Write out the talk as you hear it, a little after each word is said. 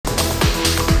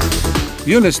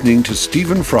You're listening to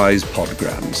Stephen Fry's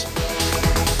Podgrams.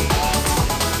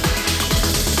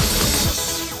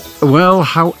 Well,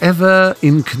 however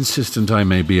inconsistent I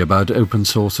may be about open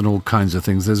source and all kinds of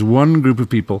things, there's one group of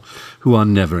people who are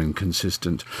never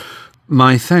inconsistent.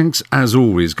 My thanks, as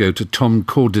always, go to Tom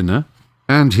Cordiner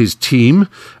and his team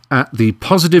at the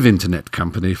Positive Internet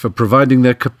Company for providing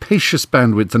their capacious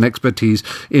bandwidth and expertise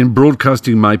in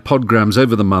broadcasting my podgrams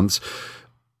over the months,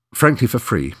 frankly, for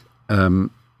free.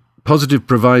 Positive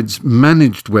provides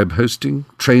managed web hosting,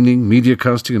 training, media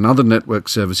casting and other network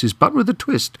services, but with a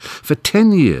twist. For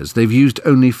 10 years, they've used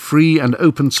only free and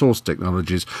open source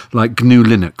technologies like GNU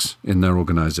Linux in their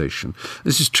organisation.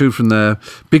 This is true from their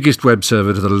biggest web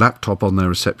server to the laptop on their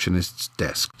receptionist's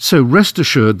desk. So rest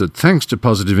assured that thanks to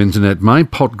Positive Internet, my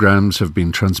podgrams have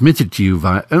been transmitted to you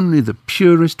via only the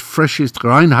purest, freshest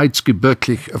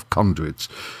Reinheitsgebürglich of conduits.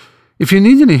 If you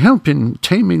need any help in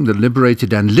taming the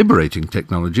liberated and liberating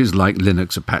technologies like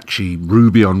Linux, Apache,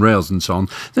 Ruby on Rails and so on,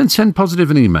 then send Positive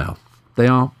an email. They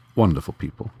are wonderful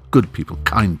people, good people,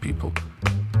 kind people.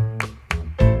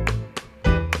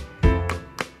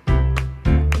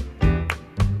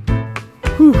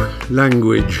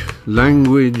 Language. In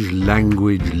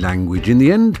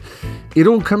the end, it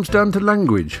all comes down to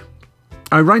language.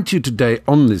 I write to you today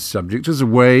on this subject as a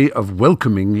way of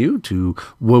welcoming you to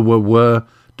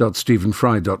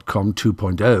www.stephenfry.com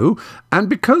 2.0, and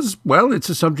because, well, it's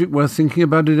a subject worth thinking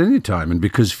about at any time, and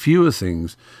because fewer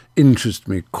things interest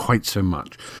me quite so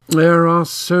much. There are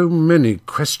so many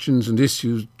questions and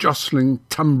issues jostling,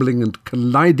 tumbling and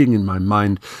colliding in my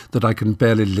mind that I can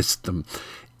barely list them.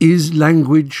 Is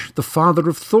language the father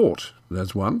of thought?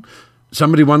 There's one.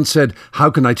 Somebody once said, how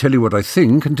can I tell you what I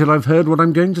think until I've heard what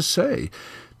I'm going to say?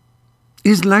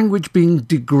 Is language being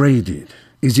degraded?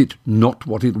 Is it not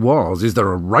what it was? Is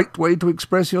there a right way to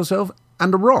express yourself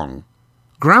and a wrong?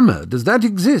 Grammar, does that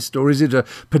exist, or is it a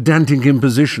pedantic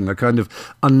imposition, a kind of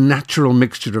unnatural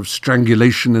mixture of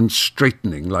strangulation and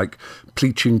straightening, like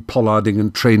pleaching, pollarding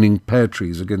and training pear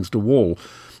trees against a wall?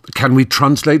 Can we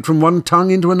translate from one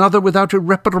tongue into another without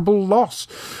irreparable loss?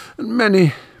 And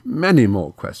many, many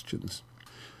more questions.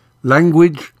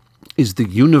 Language is the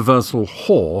universal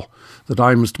whore that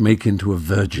I must make into a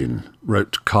virgin,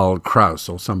 wrote Karl Kraus,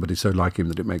 or somebody so like him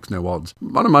that it makes no odds.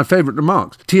 One of my favourite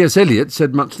remarks. T.S. Eliot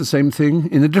said much the same thing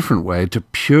in a different way, to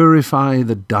purify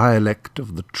the dialect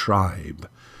of the tribe.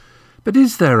 But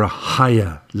is there a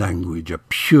higher language, a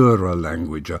purer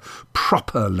language, a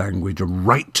proper language, a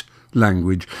right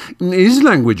language? Is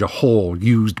language a whore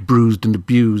used, bruised and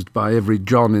abused by every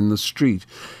John in the street?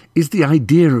 Is the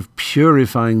idea of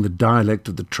purifying the dialect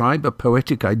of the tribe a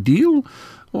poetic ideal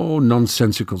or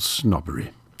nonsensical snobbery?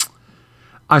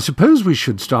 I suppose we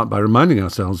should start by reminding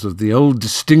ourselves of the old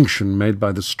distinction made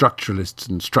by the structuralists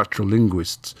and structural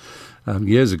linguists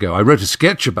years ago. I wrote a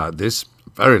sketch about this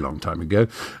a very long time ago,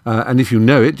 and if you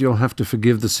know it, you'll have to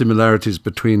forgive the similarities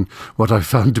between what I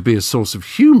found to be a source of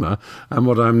humour and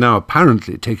what I'm now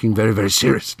apparently taking very, very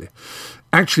seriously.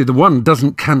 Actually, the one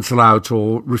doesn't cancel out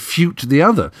or refute the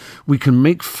other. We can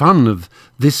make fun of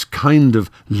this kind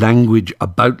of language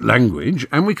about language,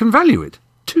 and we can value it,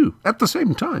 too, at the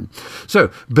same time.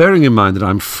 So, bearing in mind that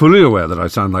I'm fully aware that I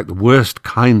sound like the worst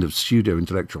kind of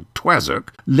pseudo-intellectual twazzock,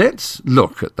 let's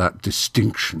look at that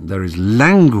distinction. There is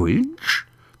language,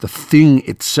 the thing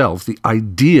itself, the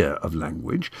idea of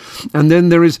language, and then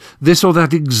there is this or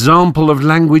that example of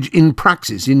language in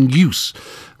praxis, in use.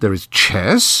 There is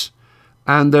chess,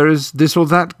 and there is this or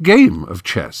that game of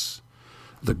chess.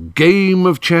 The game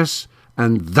of chess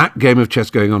and that game of chess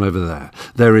going on over there.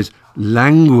 There is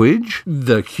language,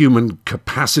 the human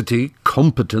capacity,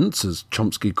 competence, as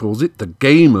Chomsky calls it, the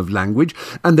game of language,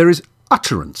 and there is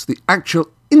utterance, the actual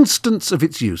instance of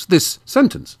its use. This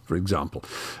sentence, for example.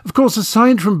 Of course,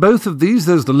 aside from both of these,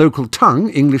 there's the local tongue,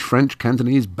 English, French,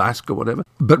 Cantonese, Basque, or whatever.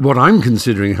 But what I'm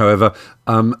considering, however,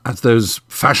 as those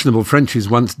fashionable Frenchies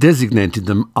once designated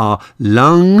them, are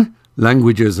langue,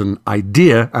 language as an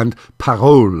idea, and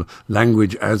parole,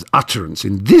 language as utterance.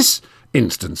 In this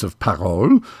instance of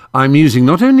parole, I'm using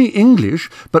not only English,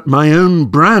 but my own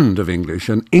brand of English,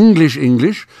 an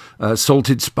English,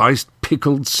 salted, spiced,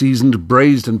 pickled, seasoned,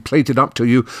 braised and plated up to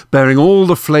you, bearing all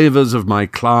the flavours of my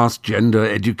class, gender,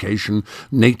 education,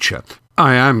 nature.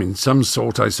 I am, in some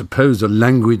sort, I suppose, a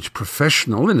language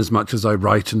professional, inasmuch as I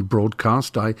write and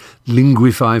broadcast. I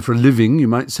linguify for a living, you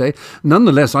might say.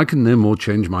 Nonetheless, I can no more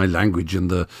change my language and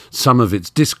the sum of its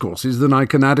discourses than I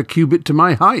can add a cubit to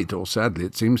my height, or, sadly,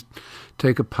 it seems,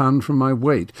 take a pound from my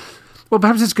weight. Well,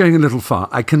 perhaps it's going a little far.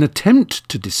 I can attempt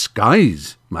to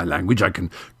disguise my language. I can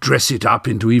dress it up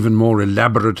into even more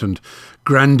elaborate and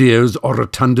grandiose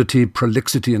rotundity,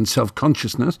 prolixity and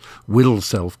self-consciousness, will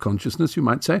self-consciousness, you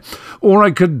might say. Or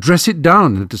I could dress it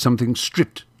down into something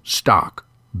strict, stark,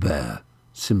 bare,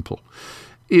 simple.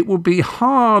 It would be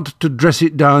hard to dress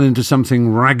it down into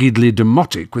something raggedly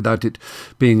demotic without it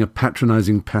being a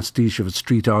patronising pastiche of a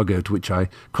street argot to which I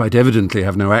quite evidently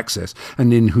have no access,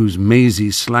 and in whose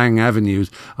mazy slang avenues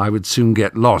I would soon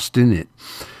get lost in it.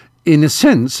 In a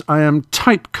sense, I am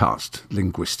typecast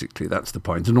linguistically, that's the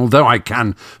point, and although I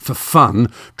can, for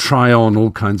fun, try on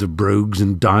all kinds of brogues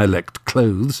and dialect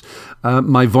clothes,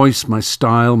 my voice, my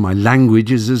style, my language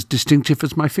is as distinctive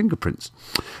as my fingerprints.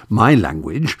 My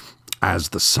language, as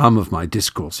the sum of my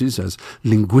discourses, as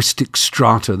linguistic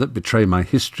strata that betray my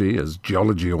history, as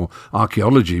geology or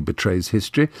archaeology betrays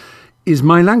history, is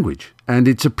my language, and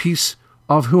it's a piece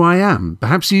of who I am,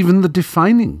 perhaps even the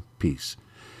defining piece.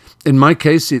 In my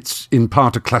case, it's in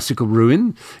part a classical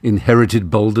ruin,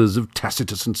 inherited boulders of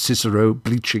Tacitus and Cicero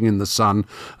bleaching in the sun,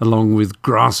 along with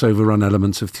grass-overrun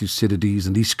elements of Thucydides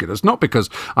and Aeschylus, not because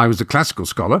I was a classical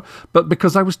scholar, but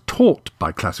because I was taught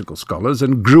by classical scholars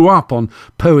and grew up on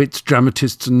poets,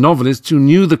 dramatists and novelists who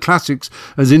knew the classics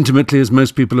as intimately as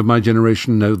most people of my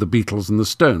generation know the Beatles and the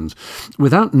Stones.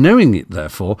 Without knowing it,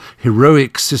 therefore,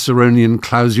 heroic Ciceronian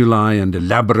clausulae and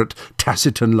elaborate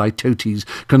Taciturn litotes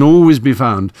can always be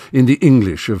found in the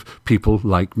English of people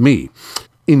like me.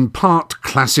 In part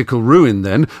classical ruin,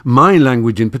 then, my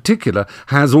language in particular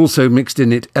has also mixed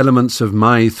in it elements of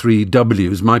my three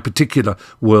W's, my particular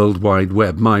World Wide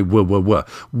Web, my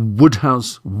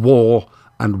Woodhouse, War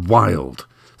and Wilde.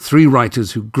 Three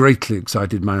writers who greatly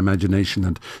excited my imagination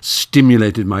and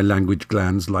stimulated my language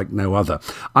glands like no other.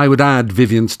 I would add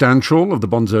Vivian Stanshall of the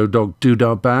Bonzo Dog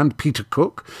Doodah Band, Peter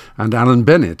Cook and Alan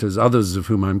Bennett as others of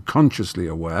whom I'm consciously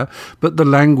aware, but the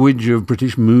language of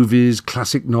British movies,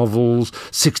 classic novels,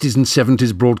 60s and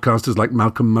 70s broadcasters like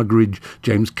Malcolm Muggeridge,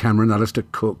 James Cameron, Alistair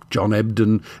Cook, John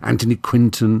Ebden, Anthony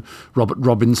Quinton, Robert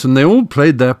Robinson, they all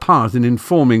played their part in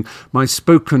informing my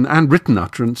spoken and written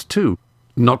utterance too.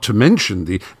 Not to mention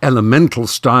the elemental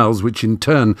styles which in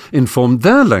turn informed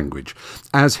their language.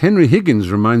 As Henry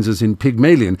Higgins reminds us in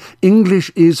Pygmalion,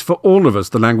 English is for all of us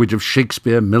the language of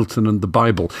Shakespeare, Milton and the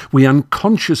Bible. We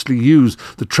unconsciously use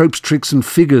the tropes, tricks and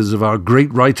figures of our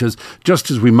great writers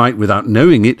just as we might, without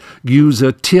knowing it, use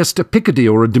a tierce Picardy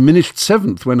or a diminished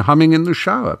seventh when humming in the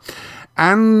shower.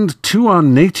 And to our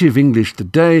native English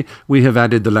today, we have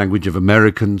added the language of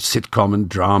American sitcom and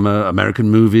drama, American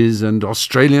movies and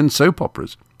Australian soap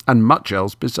operas, and much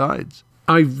else besides.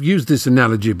 I've used this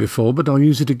analogy before, but I'll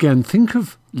use it again. Think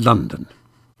of London.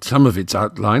 Some of its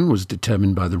outline was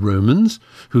determined by the Romans,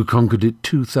 who conquered it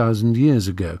 2,000 years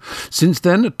ago. Since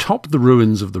then, atop the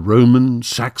ruins of the Roman,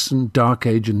 Saxon, Dark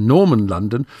Age and Norman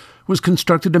London was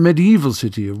constructed a medieval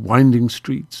city of winding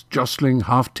streets, jostling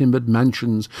half-timbered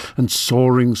mansions and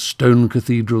soaring stone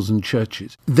cathedrals and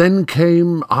churches. Then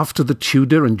came, after the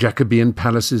Tudor and Jacobean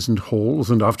palaces and halls,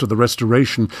 and after the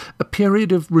Restoration, a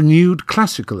period of renewed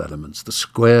classical elements, the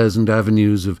squares and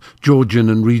avenues of Georgian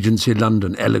and Regency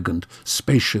London, elegant,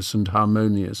 spacious and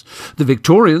harmonious. The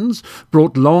Victorians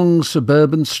brought long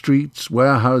suburban streets,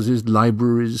 warehouses,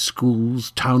 libraries,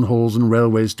 schools, town halls and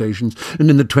railway stations, and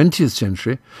in the 20th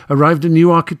century arrived a new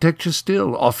architecture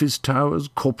still, office towers,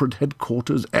 corporate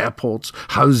headquarters, airports,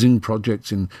 housing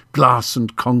projects in glass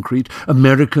and concrete,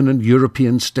 American and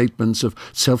European statements of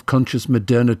self-conscious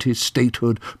modernity,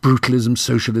 statehood, brutalism,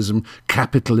 socialism,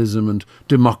 capitalism and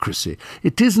democracy.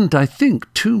 It isn't, I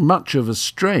think, too much of a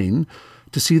strain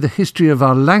to see the history of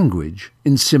our language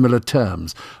in similar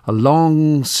terms, a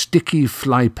long, sticky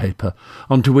flypaper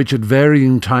onto which at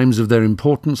varying times of their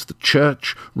importance the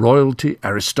church, royalty,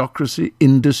 aristocracy,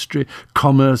 industry,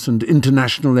 commerce and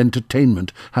international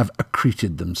entertainment have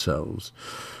accreted themselves.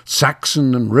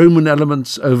 Saxon and Roman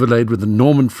elements overlaid with the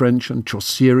Norman French and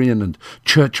Chaucerian and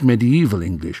Church medieval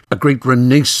English, a great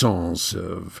renaissance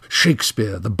of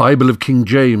Shakespeare, the Bible of King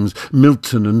James,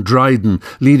 Milton and Dryden,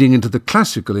 leading into the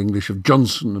classical English of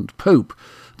Johnson and Pope,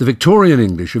 the Victorian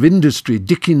English of industry,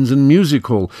 Dickens and music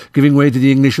hall, giving way to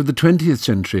the English of the 20th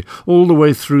century, all the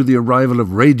way through the arrival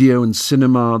of radio and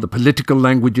cinema, the political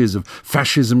languages of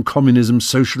fascism, communism,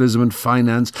 socialism and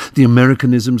finance, the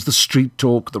Americanisms, the street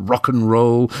talk, the rock and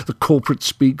roll, the corporate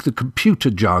speak, the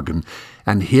computer jargon.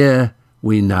 And here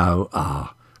we now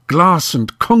are. Glass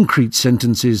and concrete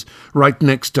sentences right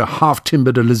next to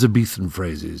half-timbered Elizabethan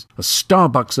phrases, a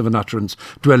Starbucks of an utterance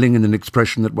dwelling in an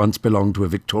expression that once belonged to a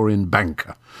Victorian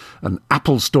banker, an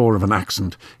Apple store of an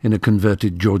accent in a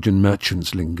converted Georgian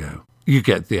merchant's lingo. You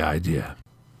get the idea.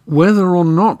 Whether or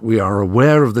not we are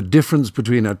aware of the difference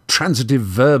between a transitive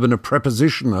verb and a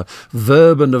preposition, a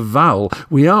verb and a vowel,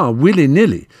 we are,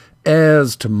 willy-nilly,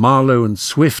 heirs to Marlowe and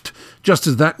Swift, just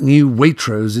as that new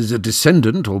Waitrose is a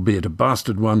descendant, albeit a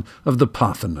bastard one, of the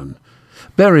Parthenon.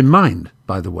 Bear in mind,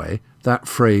 by the way, that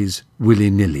phrase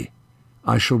willy-nilly.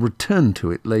 I shall return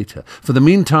to it later. For the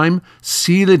meantime,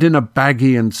 seal it in a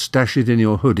baggie and stash it in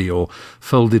your hoodie, or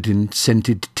fold it in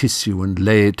scented tissue and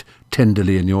lay it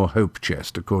tenderly in your hope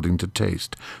chest, according to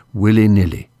taste.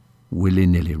 Willy-nilly,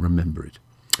 remember it.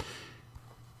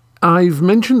 I've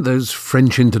mentioned those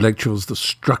French intellectuals, the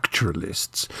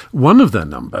structuralists. One of their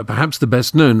number, perhaps the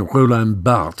best known, Roland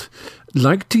Barthes,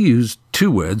 liked to use two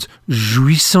words,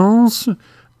 jouissance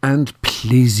and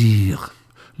plaisir.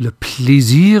 Le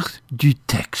plaisir du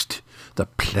texte, the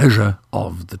pleasure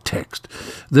of the text.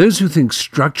 Those who think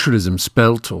structuralism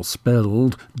spelt or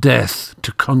spelled death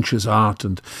to conscious art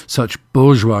and such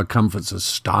bourgeois comforts as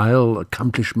style,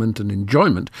 accomplishment and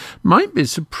enjoyment might be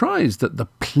surprised that the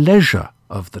pleasure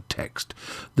of the text,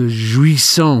 the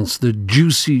jouissance, the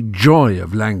juicy joy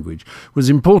of language, was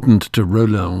important to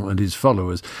Roland and his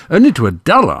followers. Only to a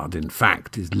dullard, in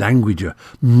fact, is language a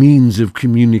means of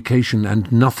communication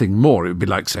and nothing more. It would be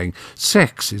like saying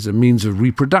sex is a means of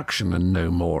reproduction and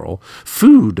no more, or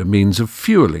food a means of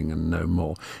fueling and no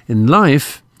more. In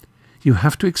life, you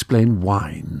have to explain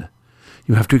wine.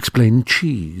 You have to explain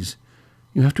cheese.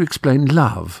 You have to explain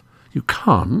love. You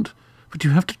can't, but you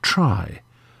have to try.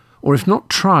 Or if not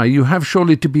try, you have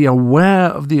surely to be aware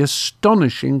of the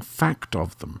astonishing fact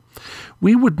of them.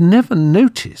 We would never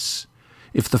notice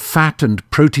if the fat and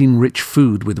protein-rich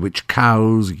food with which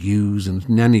cows, ewes, and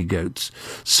nanny goats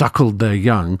suckled their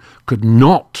young could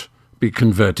not be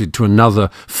converted to another,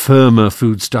 firmer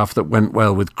foodstuff that went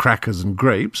well with crackers and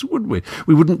grapes, would we?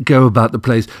 We wouldn't go about the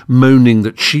place moaning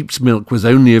that sheep's milk was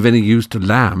only of any use to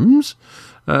lambs,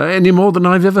 any more than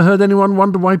I've ever heard anyone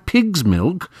wonder why pig's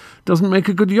milk doesn't make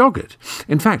a good yoghurt.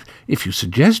 In fact, if you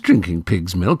suggest drinking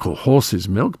pig's milk or horse's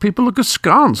milk, people look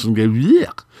askance and go,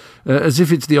 yuck, as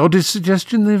if it's the oddest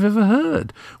suggestion they've ever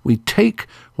heard. We take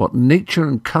what nature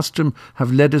and custom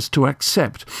have led us to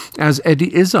accept. As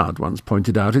Eddie Izzard once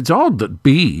pointed out, it's odd that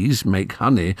bees make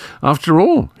honey. After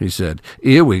all, he said,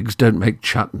 earwigs don't make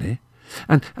chutney.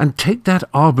 And take that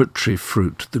arbitrary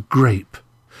fruit, the grape.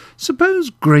 Suppose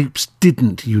grapes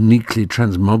didn't uniquely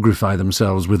transmogrify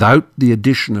themselves without the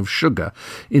addition of sugar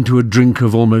into a drink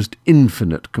of almost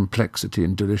infinite complexity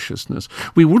and deliciousness.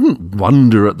 We wouldn't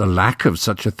wonder at the lack of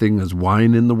such a thing as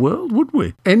wine in the world, would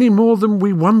we? Any more than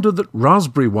we wonder that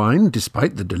raspberry wine,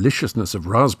 despite the deliciousness of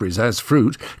raspberries as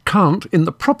fruit, can't, in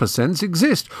the proper sense,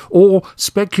 exist, or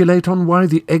speculate on why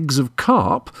the eggs of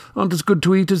carp aren't as good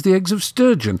to eat as the eggs of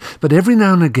sturgeon. But every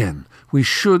now and again, we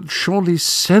should surely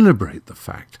celebrate the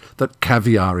fact that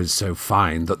caviar is so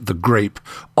fine, that the grape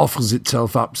offers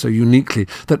itself up so uniquely,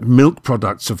 that milk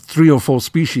products of 3 or 4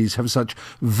 species have such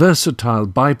versatile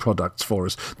byproducts for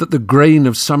us, that the grain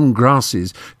of some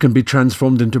grasses can be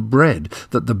transformed into bread,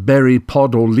 that the berry,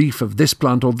 pod or leaf of this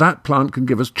plant or that plant can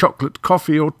give us chocolate,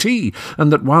 coffee or tea,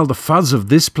 and that while the fuzz of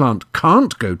this plant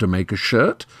can't go to make a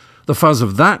shirt, the fuzz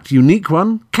of that unique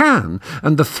one can,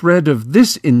 and the thread of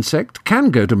this insect can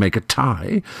go to make a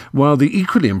tie, while the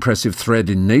equally impressive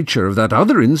thread in nature of that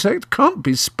other insect can't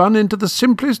be spun into the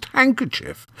simplest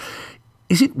handkerchief.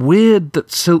 Is it weird that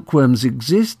silkworms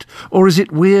exist, or is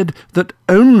it weird that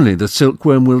only the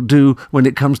silkworm will do when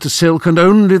it comes to silk, and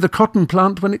only the cotton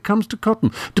plant when it comes to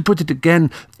cotton? To put it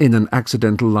again in an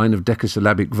accidental line of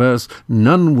decasyllabic verse,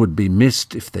 none would be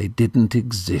missed if they didn't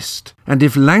exist. And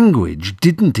if language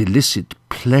didn't elicit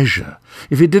pleasure,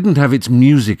 if it didn't have its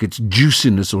music, its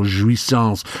juiciness or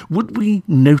jouissance, would we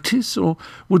notice, or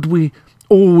would we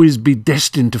always be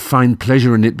destined to find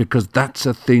pleasure in it because that's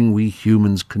a thing we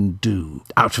humans can do?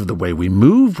 Out of the way we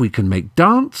move, we can make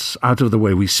dance. Out of the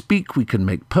way we speak, we can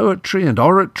make poetry and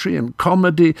oratory and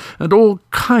comedy and all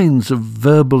kinds of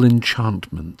verbal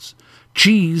enchantments.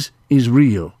 Cheese is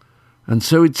real, and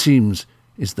so it seems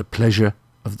is the pleasure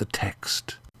of the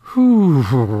text.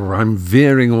 I'm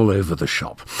veering all over the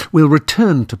shop. We'll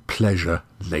return to pleasure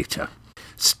later.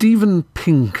 Steven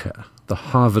Pinker, the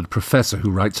Harvard professor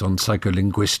who writes on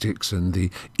psycholinguistics and the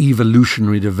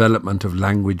evolutionary development of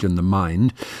language and the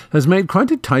mind, has made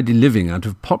quite a tidy living out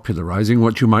of popularizing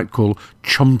what you might call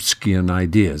Chomskyan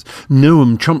ideas.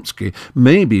 Noam Chomsky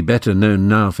may be better known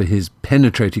now for his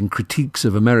penetrating critiques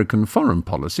of American foreign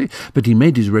policy, but he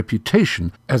made his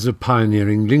reputation as a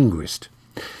pioneering linguist.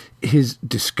 His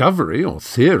discovery, or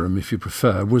theorem if you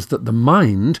prefer, was that the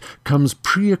mind comes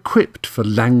pre-equipped for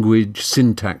language,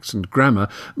 syntax and grammar,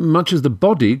 much as the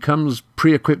body comes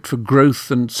pre-equipped for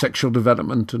growth and sexual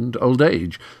development and old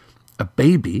age. A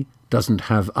baby doesn't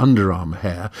have underarm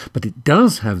hair, but it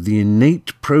does have the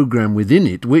innate program within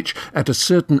it which, at a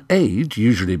certain age,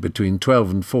 usually between 12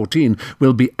 and 14,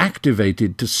 will be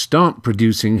activated to start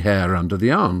producing hair under the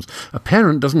arms. A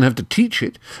parent doesn't have to teach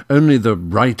it, only the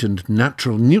right and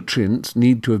natural nutrients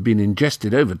need to have been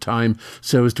ingested over time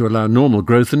so as to allow normal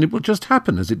growth, and it will just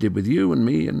happen as it did with you and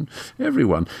me and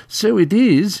everyone. So it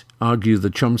is, argue the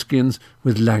Chomskyians,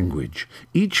 with language.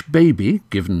 Each baby,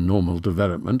 given normal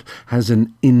development, has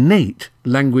an innate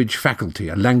language faculty,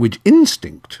 a language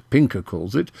instinct, Pinker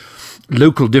calls it.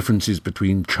 Local differences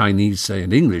between Chinese, say,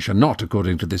 and English are not,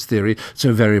 according to this theory,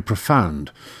 so very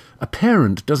profound. A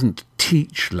parent doesn't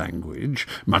teach language,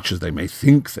 much as they may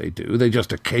think they do. They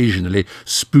just occasionally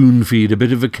spoon-feed a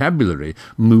bit of vocabulary,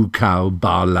 moo cow,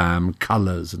 bar lamb,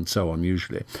 colours, and so on,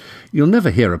 usually. You'll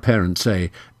never hear a parent say,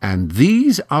 and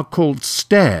these are called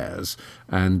stairs,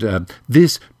 and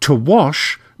this to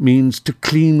wash means to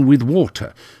clean with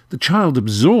water. The child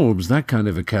absorbs that kind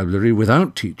of vocabulary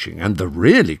without teaching, and the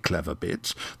really clever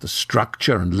bits, the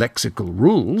structure and lexical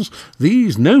rules,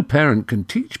 these no parent can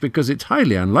teach because it's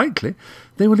highly unlikely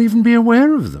they will even be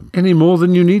aware of them, any more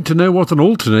than you need to know what an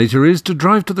alternator is to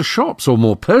drive to the shops, or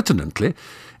more pertinently,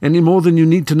 any more than you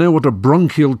need to know what a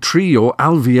bronchial tree or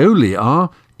alveoli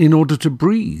are in order to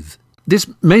breathe. This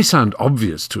may sound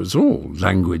obvious to us all.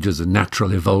 Language is a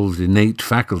natural, evolved, innate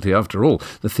faculty. After all,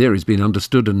 the theory's been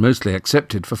understood and mostly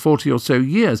accepted for 40 or so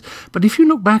years. But if you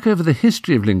look back over the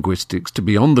history of linguistics to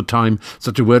beyond the time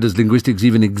such a word as linguistics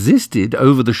even existed,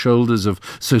 over the shoulders of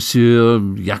Saussure,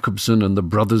 Jacobson and the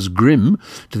brothers Grimm,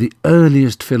 to the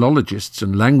earliest philologists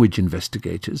and language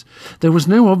investigators, there was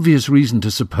no obvious reason to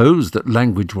suppose that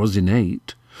language was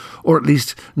innate, or at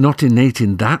least not innate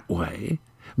in that way.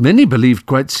 Many believed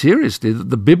quite seriously that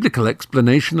the biblical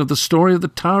explanation of the story of the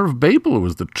Tower of Babel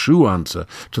was the true answer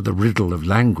to the riddle of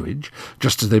language,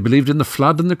 just as they believed in the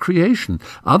flood and the creation.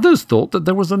 Others thought that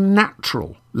there was a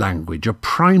natural language, a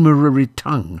primary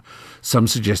tongue. Some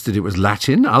suggested it was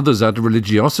Latin, others out of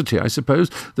religiosity, I suppose,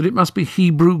 that it must be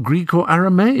Hebrew, Greek or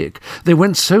Aramaic. They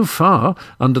went so far,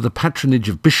 under the patronage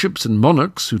of bishops and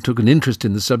monarchs who took an interest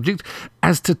in the subject,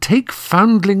 as to take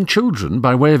foundling children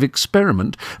by way of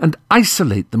experiment and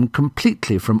isolate them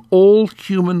completely from all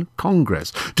human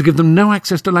congress, to give them no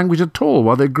access to language at all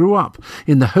while they grew up,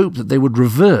 in the hope that they would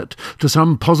revert to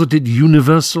some posited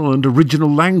universal and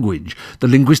original language, the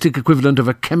linguistic equivalent of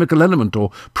a chemical element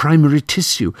or primary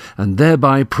tissue, and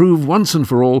thereby prove once and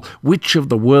for all which of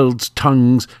the world's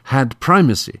tongues had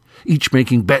primacy, each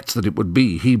making bets that it would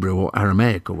be Hebrew or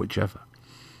Aramaic or whichever.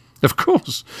 Of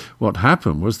course, what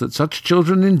happened was that such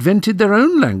children invented their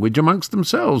own language amongst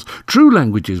themselves, true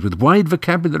languages with wide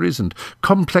vocabularies and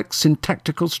complex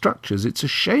syntactical structures. It's a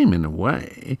shame, in a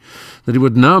way, that it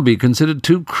would now be considered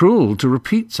too cruel to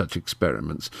repeat such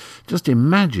experiments. Just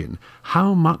imagine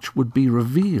how much would be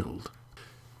revealed.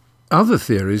 Other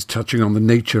theories touching on the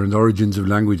nature and origins of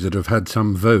language that have had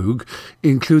some vogue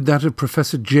include that of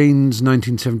Professor Jane's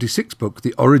 1976 book,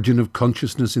 The Origin of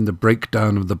Consciousness in the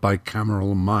Breakdown of the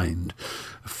Bicameral Mind,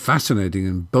 a fascinating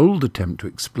and bold attempt to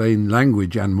explain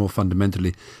language and, more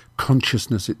fundamentally,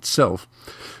 consciousness itself.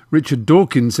 Richard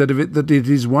Dawkins said of it that it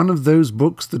is one of those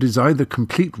books that is either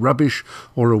complete rubbish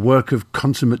or a work of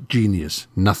consummate genius,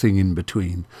 nothing in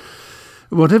between.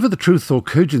 Whatever the truth or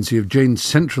cogency of Jane's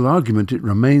central argument, it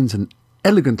remains an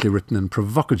elegantly written and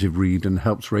provocative read and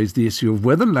helps raise the issue of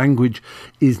whether language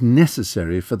is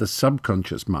necessary for the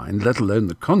subconscious mind, let alone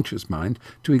the conscious mind,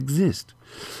 to exist.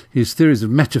 His theories of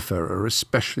metaphor are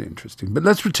especially interesting. But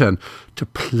let's return to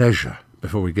pleasure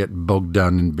before we get bogged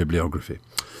down in bibliography.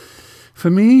 For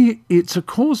me, it's a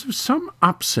cause of some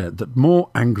upset that more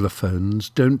Anglophones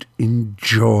don't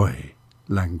enjoy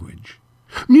language.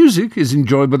 Music is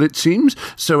enjoyable, it seems,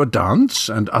 so are dance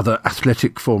and other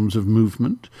athletic forms of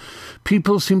movement.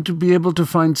 People seem to be able to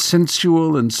find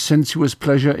sensual and sensuous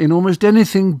pleasure in almost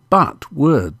anything but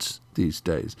words these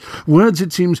days. Words,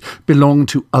 it seems, belong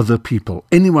to other people.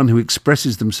 Anyone who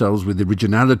expresses themselves with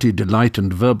originality, delight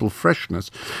and verbal freshness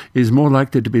is more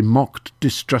likely to be mocked,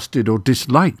 distrusted or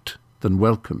disliked than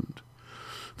welcomed.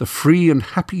 The free and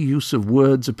happy use of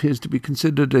words appears to be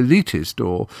considered elitist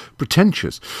or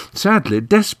pretentious. Sadly,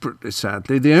 desperately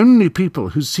sadly, the only people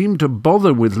who seem to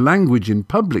bother with language in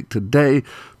public today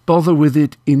bother with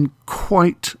it in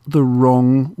quite the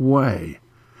wrong way.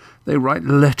 They write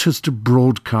letters to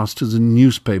broadcasters and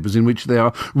newspapers in which they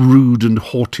are rude and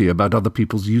haughty about other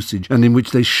people's usage and in which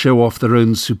they show off their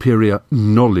own superior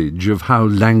knowledge of how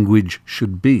language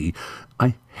should be.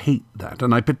 I hate that,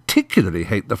 and I particularly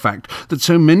hate the fact that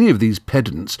so many of these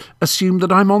pedants assume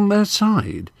that I'm on their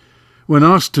side. When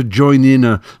asked to join in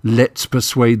a "let's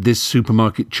persuade this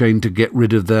supermarket chain to get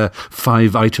rid of their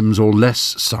 5 items or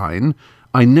less" sign,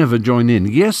 I never join in.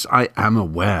 Yes, I am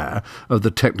aware of the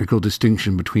technical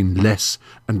distinction between less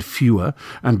and fewer,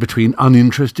 and between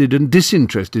uninterested and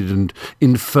disinterested, and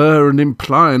infer and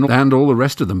imply, and all the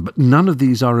rest of them, but none of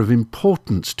these are of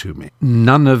importance to me.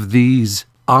 None of these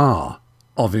are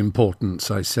of importance,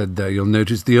 I said there. You'll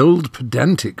notice the old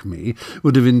pedantic me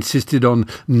would have insisted on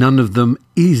none of them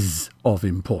is of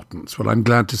importance. Well, I'm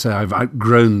glad to say I've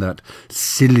outgrown that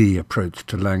silly approach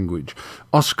to language.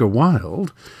 Oscar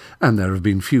Wilde, and there have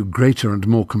been few greater and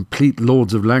more complete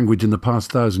lords of language in the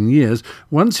past 1,000 years,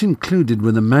 once included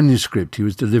with a manuscript he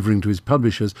was delivering to his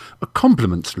publishers a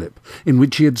compliment slip in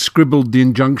which he had scribbled the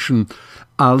injunction,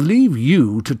 "I'll leave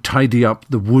you to tidy up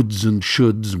the woulds and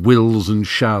shoulds, wills and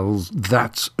shalls,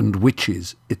 that's and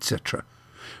whiches, etc."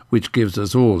 Which gives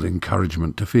us all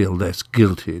encouragement to feel less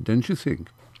guilty, don't you think?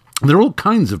 There are all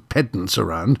kinds of pedants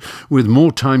around with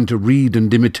more time to read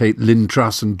and imitate Lynn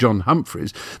Truss and John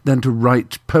Humphreys than to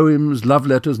write poems, love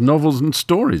letters, novels and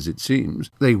stories, it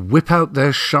seems. They whip out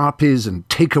their sharpies and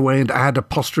take away and add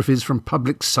apostrophes from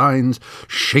public signs,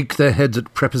 shake their heads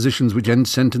at prepositions which end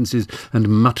sentences, and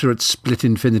mutter at split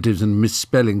infinitives and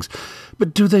misspellings.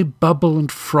 But do they bubble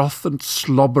and froth and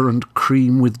slobber and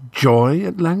cream with joy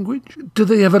at language? Do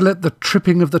they ever let the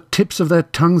tripping of the tips of their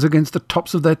tongues against the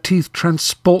tops of their teeth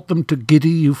transport them to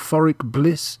giddy euphoric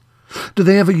bliss? Do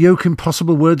they ever yoke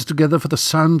impossible words together for the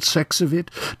sound sex of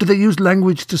it? Do they use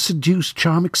language to seduce,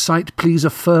 charm, excite, please,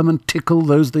 affirm and tickle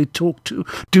those they talk to?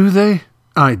 Do they?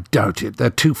 I doubt it. They're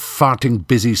too farting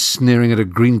busy sneering at a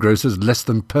greengrocer's less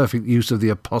than perfect use of the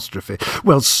apostrophe.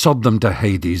 Well, sod them to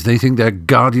Hades. They think they're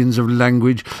guardians of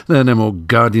language. They're no more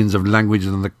guardians of language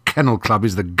than the Kennel Club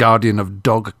is the guardian of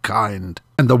dog kind.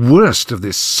 And the worst of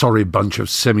this sorry bunch of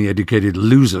semi-educated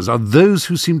losers are those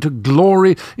who seem to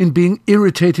glory in being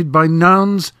irritated by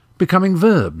nouns becoming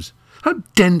verbs. How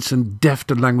dense and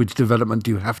deft a language development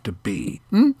do you have to be?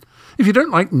 If you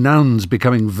don't like nouns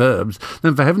becoming verbs,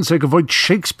 then for heaven's sake avoid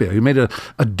Shakespeare, who made a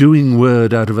doing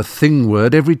word out of a thing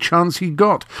word every chance he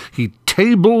got. He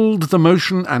tabled the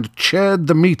motion and chaired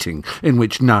the meeting in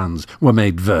which nouns were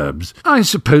made verbs. I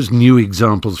suppose new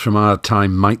examples from our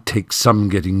time might take some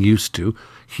getting used to.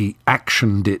 He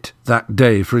actioned it that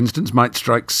day, for instance, might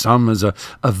strike some as a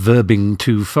verbing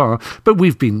too far, but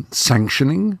we've been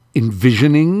sanctioning,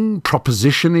 envisioning,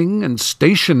 propositioning and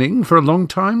stationing for a long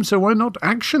time, so why not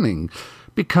actioning?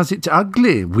 Because it's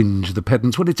ugly, whinge the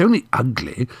pedants. Well, it's only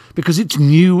ugly because it's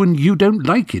new and you don't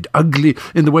like it. Ugly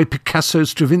in the way Picasso,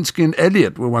 Stravinsky and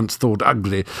Eliot were once thought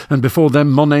ugly, and before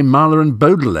them Monet, Mahler and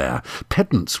Baudelaire.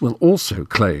 Pedants will also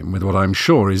claim, with what I'm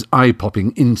sure is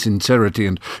eye-popping insincerity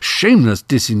and shameless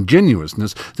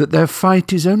disingenuousness, that their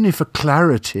fight is only for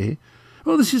clarity.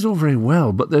 Well, this is all very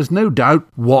well, but there's no doubt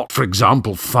what, for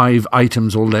example, 5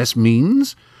 items or less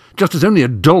means. Just as only a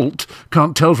dolt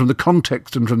can't tell from the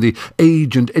context and from the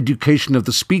age and education of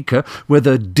the speaker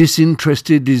whether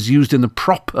disinterested is used in the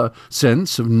proper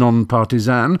sense of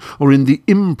non-partisan or in the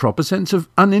improper sense of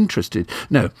uninterested.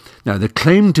 No, the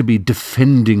claim to be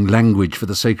defending language for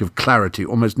the sake of clarity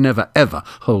almost never ever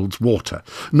holds water,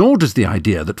 nor does the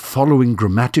idea that following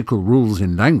grammatical rules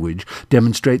in language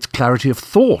demonstrates clarity of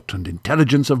thought and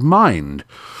intelligence of mind.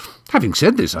 Having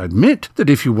said this, I admit that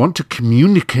if you want to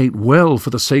communicate well for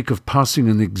the sake of passing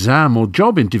an exam or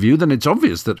job interview, then it's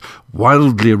obvious that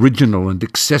wildly original and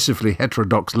excessively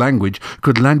heterodox language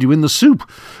could land you in the soup.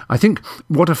 I think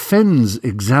what offends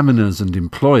examiners and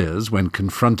employers when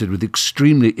confronted with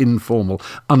extremely informal,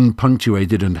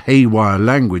 unpunctuated and haywire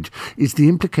language is the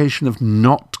implication of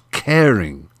not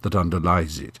caring that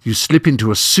underlies it. You slip into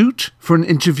a suit for an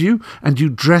interview and you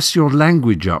dress your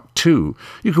language up too.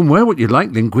 You can wear what you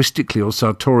like linguistically or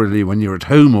sartorially when you're at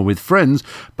home or with friends,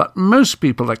 but most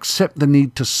people accept the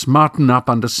need to smarten up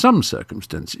under some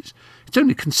circumstances. It's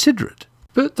only considerate.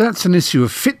 But that's an issue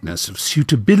of fitness, of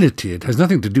suitability. It has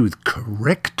nothing to do with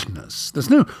correctness. There's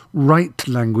no right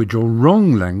language or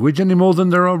wrong language any more than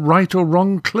there are right or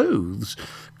wrong clothes.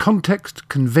 Context,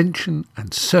 convention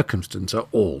and circumstance are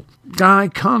all. I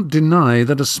can't deny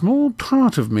that a small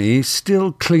part of me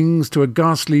still clings to a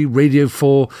ghastly Radio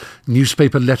 4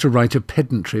 newspaper letter writer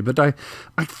pedantry, but I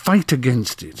fight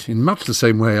against it in much the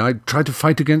same way I try to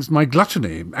fight against my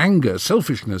gluttony, anger,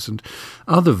 selfishness and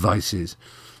other vices.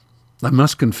 I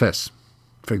must confess,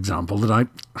 for example, that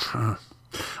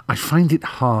I find it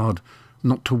hard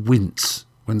not to wince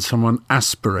when someone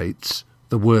aspirates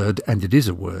the word, and it is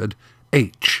a word,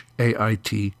 H,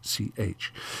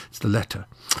 A-I-T-C-H. It's the letter.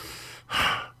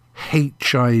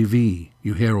 HIV,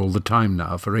 you hear all the time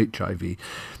now for HIV.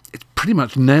 It's pretty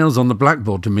much nails on the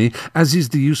blackboard to me, as is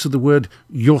the use of the word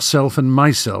yourself and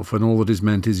myself, when all that is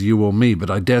meant is you or me.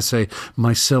 But I dare say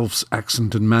myself's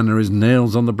accent and manner is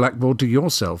nails on the blackboard to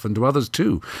yourself and to others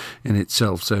too, in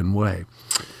itself's own way.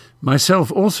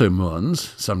 Myself also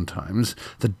mourns, sometimes,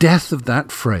 the death of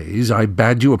that phrase I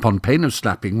bade you upon pain of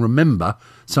slapping remember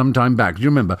some time back. Do you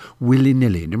remember?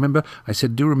 Willy-nilly. Do you remember? I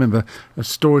said, do remember,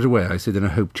 store it away, I said, in a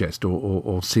hope chest,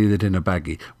 or seal it in a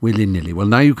baggie. Willy-nilly. Well,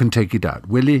 now you can take it out.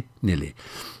 Willy-nilly.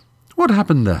 What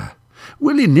happened there?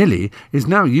 Willy-nilly is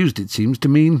now used, it seems, to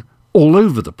mean all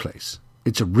over the place.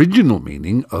 Its original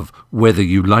meaning of whether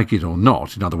you like it or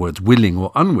not, in other words, willing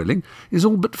or unwilling, is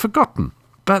all but forgotten.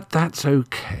 But that's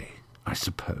okay, I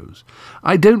suppose.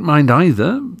 I don't mind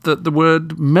either that the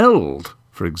word meld,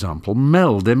 for example,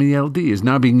 meld, M-E-L-D, is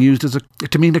now being used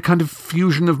to mean a kind of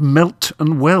fusion of melt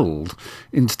and weld,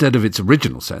 instead of its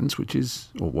original sense, which is,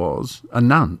 or was,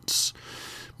 announce.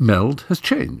 Meld has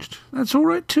changed. That's all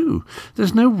right too.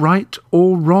 There's no right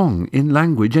or wrong in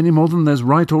language any more than there's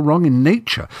right or wrong in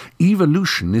nature.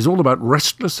 Evolution is all about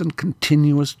restless and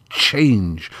continuous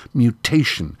change,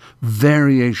 mutation,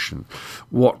 variation.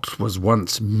 What was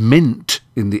once meant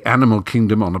in the animal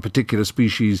kingdom on a particular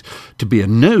species to be a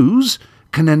nose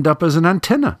can end up as an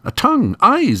antenna, a tongue,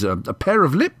 eyes, a pair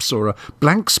of lips, or a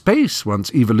blank space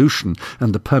once evolution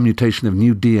and the permutation of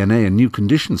new DNA and new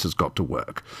conditions has got to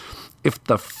work. If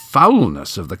the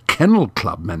foulness of the kennel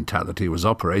club mentality was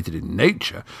operated in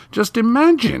nature, just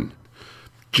imagine.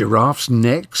 Giraffes'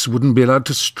 necks wouldn't be allowed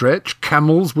to stretch,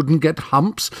 camels wouldn't get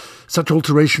humps. Such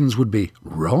alterations would be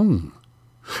wrong.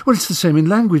 Well, it's the same in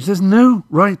language. There's no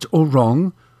right or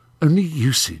wrong, only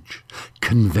usage.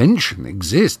 Convention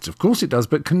exists, of course it does,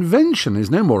 but convention is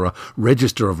no more a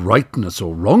register of rightness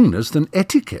or wrongness than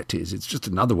etiquette is. It's just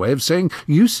another way of saying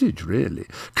usage, really.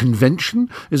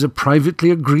 Convention is a privately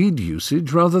agreed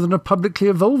usage rather than a publicly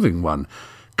evolving one.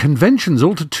 Conventions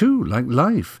alter too, like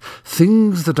life.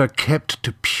 Things that are kept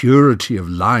to purity of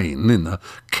line in the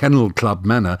kennel club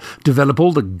manner develop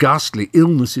all the ghastly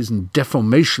illnesses and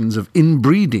deformations of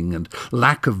inbreeding and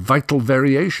lack of vital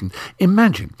variation.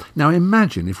 Imagine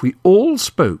if we all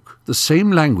spoke the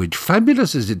same language,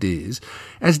 fabulous as it is,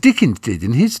 as Dickens did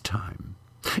in his time.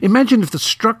 Imagine if the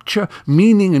structure,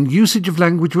 meaning and usage of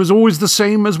language was always the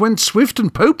same as when Swift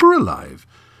and Pope were alive.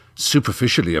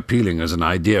 Superficially appealing as an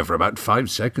idea for about 5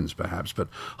 seconds, perhaps, but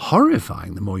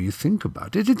horrifying the more you think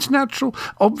about it. It's natural,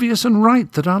 obvious and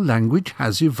right that our language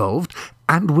has evolved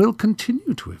and will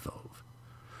continue to evolve.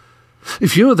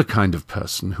 If you're the kind of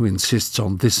person who insists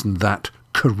on this and that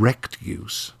correct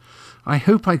use, I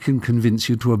hope I can convince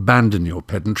you to abandon your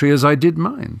pedantry as I did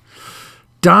mine.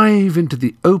 Dive into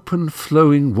the open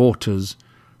flowing waters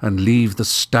and leave the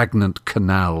stagnant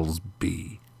canals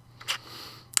be.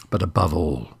 But above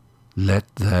all,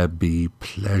 let there be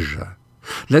pleasure.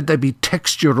 Let there be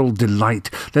textural delight.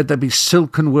 Let there be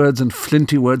silken words and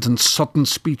flinty words and sodden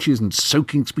speeches and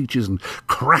soaking speeches and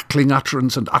crackling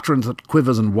utterance and utterance that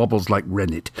quivers and wobbles like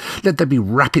rennet. Let there be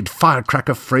rapid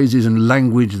firecracker phrases and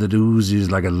language that oozes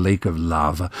like a lake of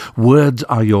lava. Words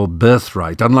are your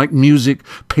birthright. Unlike music,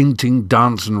 painting,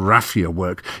 dance and raffia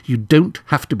work, you don't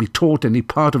have to be taught any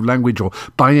part of language or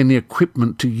buy any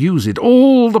equipment to use it.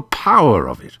 All the power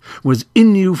of it was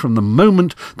in you from the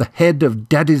moment the head of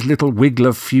Daddy's little wiggler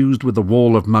fused with the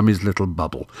wall of Mummy's little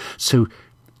bubble. So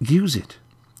use it.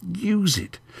 Use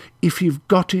it. If you've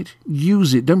got it,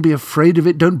 use it. Don't be afraid of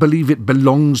it. Don't believe it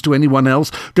belongs to anyone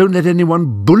else. Don't let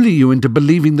anyone bully you into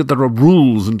believing that there are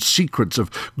rules and secrets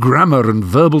of grammar and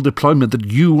verbal deployment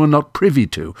that you are not privy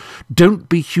to. Don't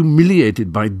be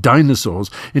humiliated by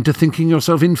dinosaurs into thinking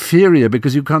yourself inferior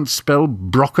because you can't spell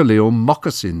broccoli or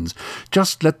moccasins.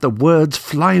 Just let the words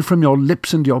fly from your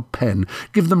lips and your pen.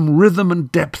 Give them rhythm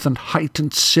and depth and height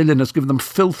and silliness. Give them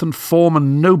filth and form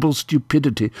and noble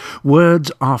stupidity.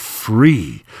 Words are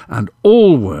free. And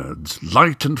all words,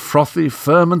 light and frothy,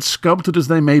 firm and sculpted as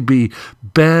they may be,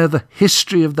 bear the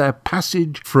history of their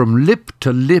passage from lip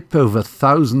to lip over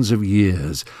thousands of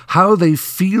years. How they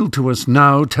feel to us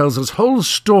now tells us whole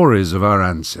stories of our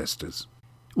ancestors.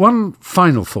 One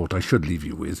final thought I should leave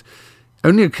you with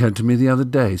only occurred to me the other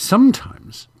day.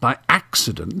 Sometimes, by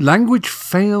accident, language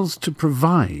fails to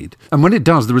provide, and when it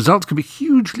does, the results can be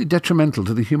hugely detrimental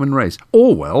to the human race.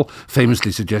 Orwell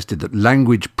famously suggested that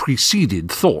language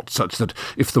preceded thought, such that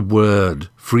if the word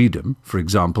freedom, for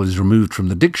example, is removed from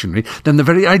the dictionary, then the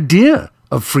very idea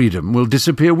of freedom will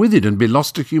disappear with it and be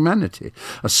lost to humanity.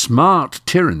 A smart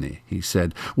tyranny, he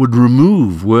said, would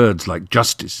remove words like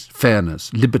justice,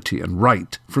 fairness, liberty and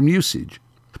right from usage.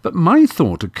 But my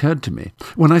thought occurred to me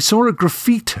when I saw a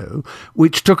graffito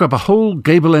which took up a whole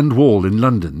gable-end wall in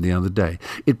London the other day.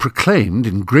 It proclaimed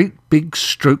in great big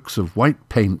strokes of white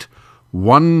paint,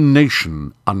 "One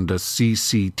nation under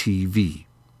CCTV."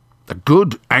 A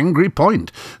good, angry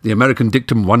point. The American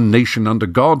dictum, "one nation under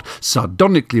God,"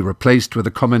 sardonically replaced with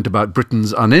a comment about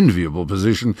Britain's unenviable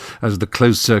position as the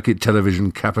closed-circuit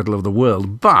television capital of the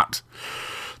world. But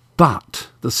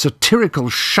the satirical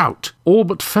shout all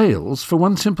but fails for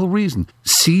one simple reason.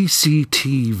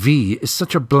 CCTV is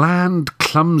such a bland,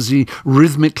 clumsy,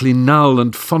 rhythmically null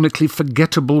and phonically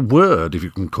forgettable word, if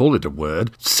you can call it a word,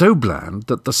 so bland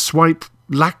that the swipe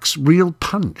lacks real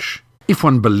punch. If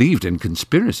one believed in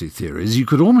conspiracy theories, you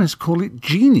could almost call it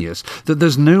genius that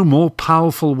there's no more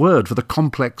powerful word for the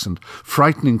complex and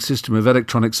frightening system of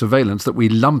electronic surveillance that we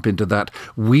lump into that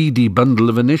weedy bundle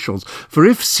of initials. For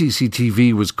if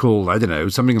CCTV was called, I don't know,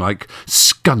 something like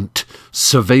SCUNT,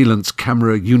 Surveillance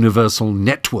Camera Universal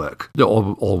Network,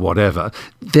 or whatever,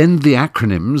 then the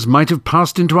acronyms might have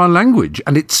passed into our language,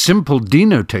 and its simple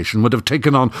denotation would have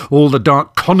taken on all the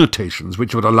dark connotations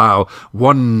which would allow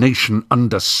 "one nation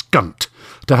under SCUNT"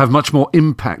 to have much more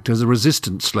impact as a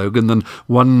resistance slogan than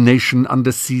 "one nation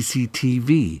under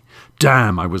CCTV."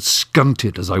 Damn, I was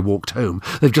scunted as I walked home.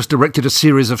 They've just erected a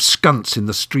series of scunts in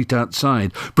the street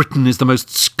outside. Britain is the most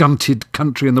scunted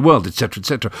country in the world, etc.,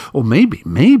 etc. Or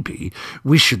maybe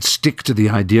we should stick to the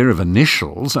idea of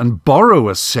initials and borrow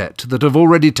a set that have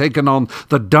already taken on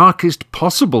the darkest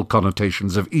possible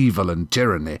connotations of evil and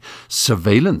tyranny.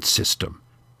 Surveillance system.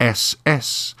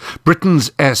 SS.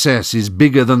 Britain's SS is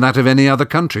bigger than that of any other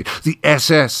country. The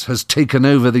SS has taken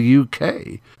over the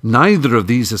UK. Neither of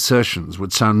these assertions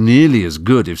would sound nearly as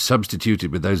good if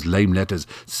substituted with those lame letters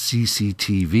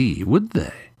CCTV, would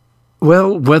they?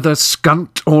 Well, whether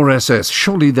SCUNT or SS,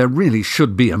 surely there really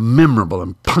should be a memorable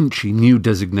and punchy new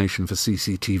designation for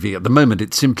CCTV. At the moment,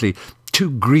 it's simply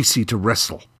too greasy to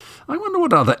wrestle. I wonder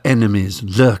what other enemies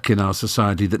lurk in our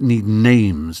society that need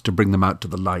names to bring them out to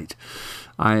the light.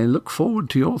 I look forward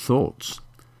to your thoughts.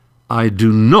 I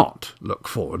do not look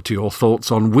forward to your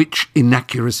thoughts on which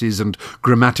inaccuracies and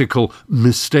grammatical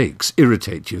mistakes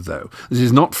irritate you, though. This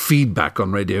is not feedback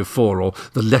on Radio 4 or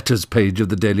the letters page of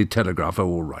the Daily Telegraph. Oh,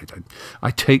 all right,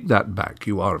 I take that back.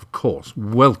 You are, of course,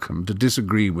 welcome to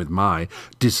disagree with my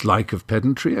dislike of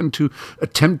pedantry and to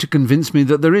attempt to convince me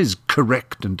that there is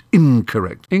correct and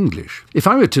incorrect English. If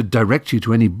I were to direct you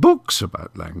to any books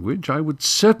about language, I would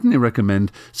certainly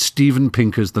recommend Steven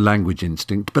Pinker's The Language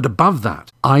Instinct, but above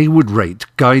that, I would rate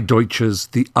Guy Deutscher's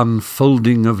The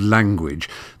Unfolding of Language.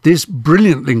 This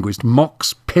brilliant linguist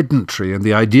mocks pedantry and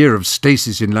the idea of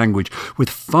stasis in language with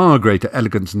far greater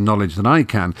elegance and knowledge than I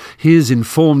can. His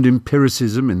informed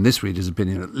empiricism, in this reader's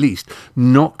opinion at least,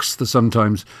 knocks the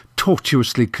sometimes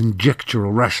tortuously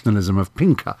conjectural rationalism of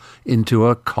Pinker into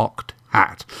a cocked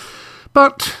hat.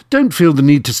 But don't feel the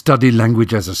need to study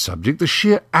language as a subject. The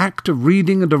sheer act of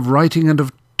reading and of writing and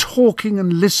of talking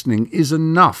and listening is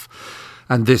enough.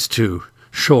 And this, too,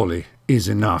 surely is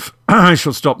enough. I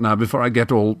shall stop now before I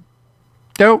get all...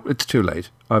 Oh, it's too late.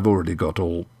 I've already got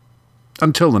all.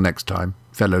 Until the next time,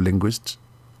 fellow linguists,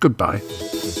 goodbye.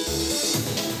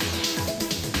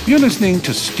 You're listening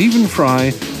to Stephen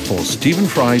Fry for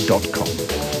StephenFry.com.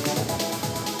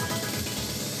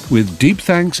 With deep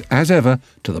thanks, as ever,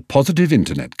 to the Positive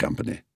Internet Company.